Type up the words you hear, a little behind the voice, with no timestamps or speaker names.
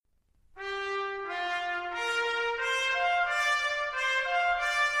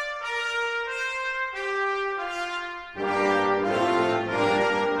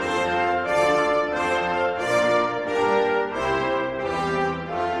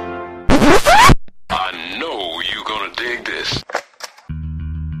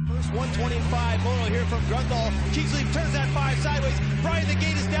moto here from Grundle. Kingsley turns that 5 sideways. Brian, the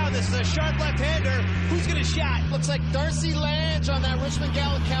gate is down. This is a sharp left-hander. Who's going to shot? Looks like Darcy Lange on that Richmond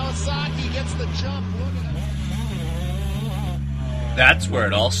Gallant Kawasaki gets the jump. That's where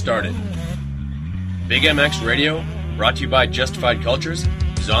it all started. Big MX Radio, brought to you by Justified Cultures,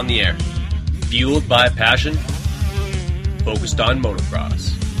 is on the air. Fueled by passion, focused on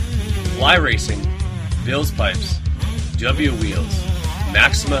motocross. Fly Racing, Bill's Pipes, W Wheels,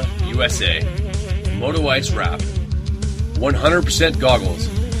 Maxima USA, Moto Ice Wrap, 100% Goggles,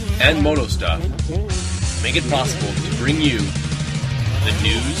 and Moto Stuff make it possible to bring you the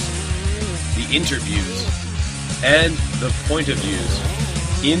news, the interviews, and the point of views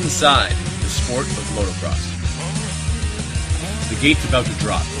inside the sport of motocross. The gate's about to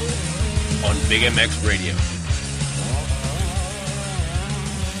drop on Big MX Radio.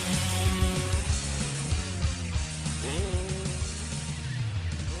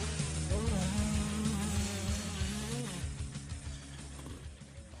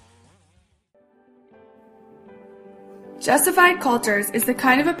 Justified Cultures is the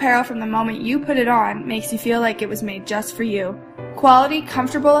kind of apparel from the moment you put it on makes you feel like it was made just for you. Quality,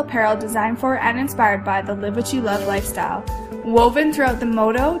 comfortable apparel designed for and inspired by the Live What You Love lifestyle. Woven throughout the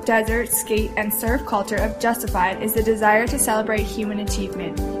moto, desert, skate, and surf culture of Justified is the desire to celebrate human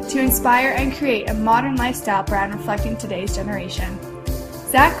achievement, to inspire and create a modern lifestyle brand reflecting today's generation.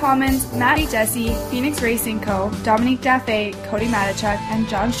 Zach Commons, Matty Jesse, Phoenix Racing Co., Dominique Daffé, Cody Matichuk, and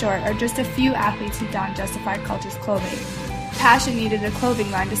John Short are just a few athletes who don Justified Cultures clothing. Passion needed a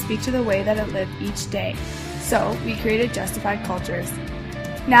clothing line to speak to the way that it lived each day, so we created Justified Cultures.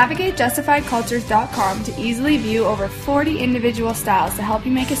 Navigate justifiedcultures.com to easily view over 40 individual styles to help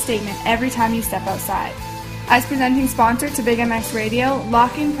you make a statement every time you step outside. As presenting sponsor to Big MX Radio,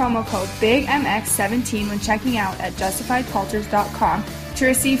 lock in promo code BIGMX17 when checking out at justifiedcultures.com to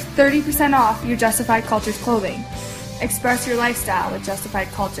receive 30% off your Justified Cultures clothing. Express your lifestyle with Justified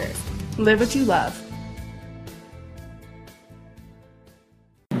Cultures. Live what you love.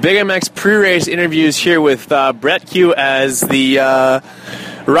 Big MX pre-race interviews here with Brett Q as the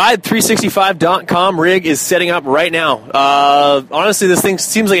Ride365.com rig is setting up right now. Honestly, this thing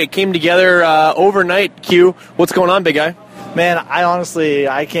seems like it came together overnight, Q. What's going on, big guy? Man,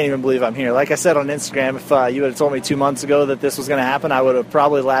 I can't even believe I'm here. Like I said on Instagram, if you had told me 2 months ago that this was going to happen, I would have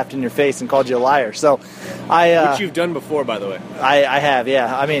probably laughed in your face and called you a liar. So, which you've done before, by the way. I have,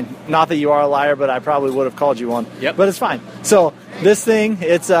 yeah. I mean, not that you are a liar, but I probably would have called you one. Yep. But it's fine. So this thing,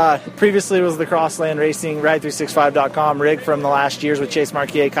 it's previously was the Crossland Racing Ride365.com rig from the last years with Chase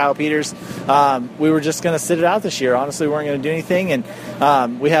Marquier, Kyle Peters. We were just going to sit it out this year. Honestly, we weren't going to do anything, and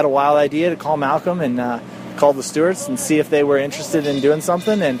we had a wild idea to call Malcolm and call the Stewarts and see if they were interested in doing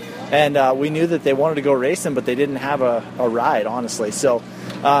something, and we knew that they wanted to go racing, but they didn't have a ride, honestly. So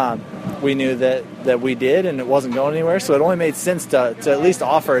we knew that we did, and it wasn't going anywhere, so it only made sense to at least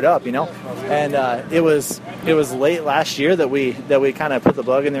offer it up, you know. And it was late last year that we kind of put the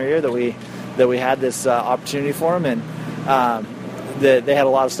bug in their ear that we had this opportunity for them, and they had a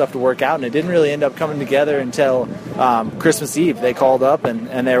lot of stuff to work out, and it didn't really end up coming together until Christmas Eve. They called up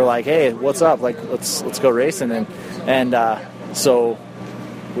and they were like, "Hey, what's up? Like, let's go racing." And so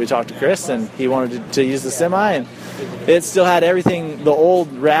we talked to Chris, and he wanted to use the semi, and it still had everything. The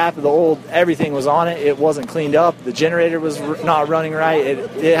old wrap, everything was on it. It wasn't cleaned up. The generator was not running right.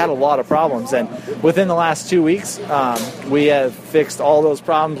 It had a lot of problems, and within the last 2 weeks, we have fixed all those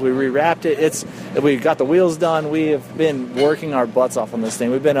problems. We rewrapped it. We got the wheels done. We have been working our butts off on this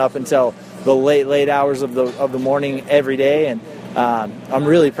thing. We've been up until the late hours of the morning every day, and I'm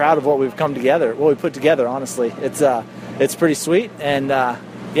really proud of what we've come together. What we put together, honestly, it's pretty sweet, and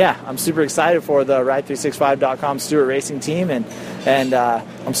yeah, I'm super excited for the Ride365.com Stewart Racing team, and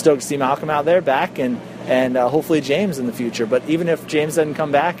I'm stoked to see Malcolm out there back, and hopefully James in the future. But even if James doesn't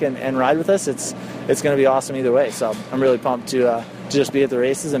come back and ride with us, it's going to be awesome either way. So I'm really pumped to just be at the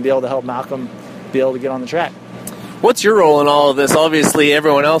races and be able to help Malcolm be able to get on the track. What's your role in all of this? Obviously,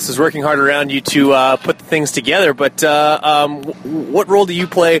 everyone else is working hard around you to put the things together, but what role do you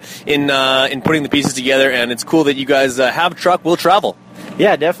play in putting the pieces together? And it's cool that you guys have a truck, will travel.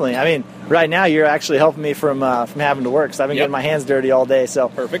 Yeah, definitely. I mean, right now you're actually helping me from having to work, because I've been getting my hands dirty all day. So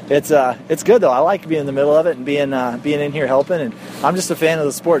perfect. It's good though. I like being in the middle of it and being in here helping. And I'm just a fan of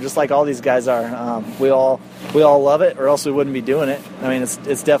the sport, just like all these guys are. We all love it, or else we wouldn't be doing it. I mean,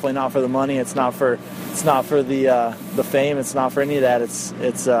 it's definitely not for the money. It's not for the fame. It's not for any of that.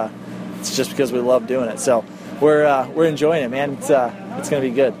 It's just because we love doing it. So we're enjoying it, man. It's going to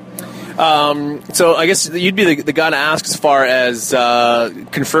be good. So I guess you'd be the guy to ask as far as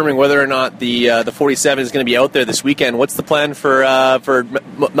confirming whether or not the 47 is going to be out there this weekend. What's the plan for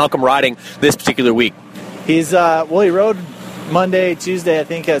Malcolm riding this particular week? He's he rode Monday, Tuesday, I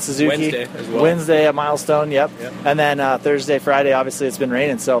think, at Suzuki. Wednesday as well. Wednesday at Milestone, yep. And then Thursday, Friday, obviously it's been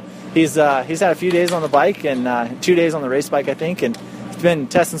raining. So he's had a few days on the bike and 2 days on the race bike, I think, and he's been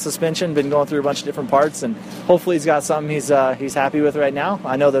testing suspension, been going through a bunch of different parts, and hopefully he's got something he's happy with right now.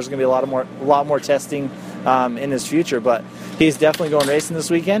 I know there's going to be a lot more testing in his future, but he's definitely going racing this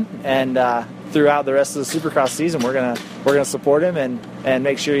weekend, and throughout the rest of the Supercross season, we're gonna support him and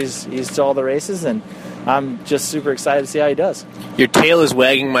make sure he's to all the races, and I'm just super excited to see how he does. Your tail is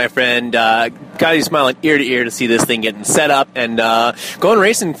wagging, my friend. Got you smiling ear to ear to see this thing getting set up and going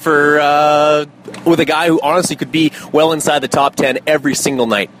racing for with a guy who honestly could be well inside the top 10 every single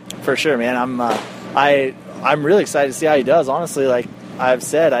night. For sure, man. I'm really excited to see how he does. Honestly, like I've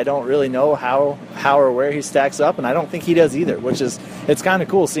said, I don't really know how or where he stacks up, and I don't think he does either, it's kind of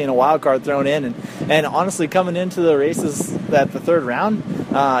cool seeing a wild card thrown in. And honestly, coming into the races at the third round,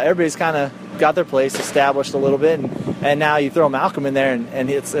 everybody's kind of got their place established a little bit, and now you throw Malcolm in there, and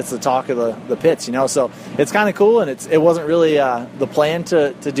it's the talk of the pits, so it's kind of cool, and it wasn't really the plan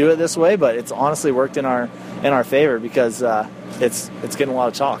to do it this way, but it's honestly worked in our favor because it's getting a lot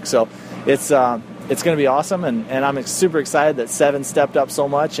of talk. So it's going to be awesome, and I'm super excited that Seven stepped up so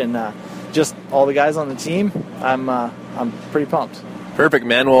much, and just all the guys on the team. I'm pretty pumped. Perfect,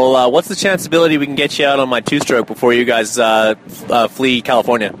 man. Well, what's the chanceability we can get you out on my two-stroke before you guys flee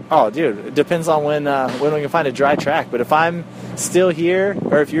California? Oh, dude, it depends on when we can find a dry track. But if I'm still here,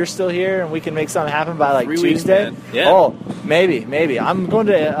 or if you're still here, and we can make something happen by like 3 Tuesday, weeks, man. Yeah. Oh, maybe. I'm going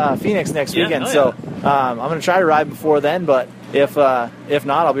to Phoenix next weekend, so I'm going to try to ride before then. But if not,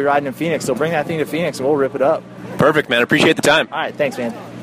 I'll be riding in Phoenix. So bring that thing to Phoenix, and we'll rip it up. Perfect, man. Appreciate the time. All right, thanks, man.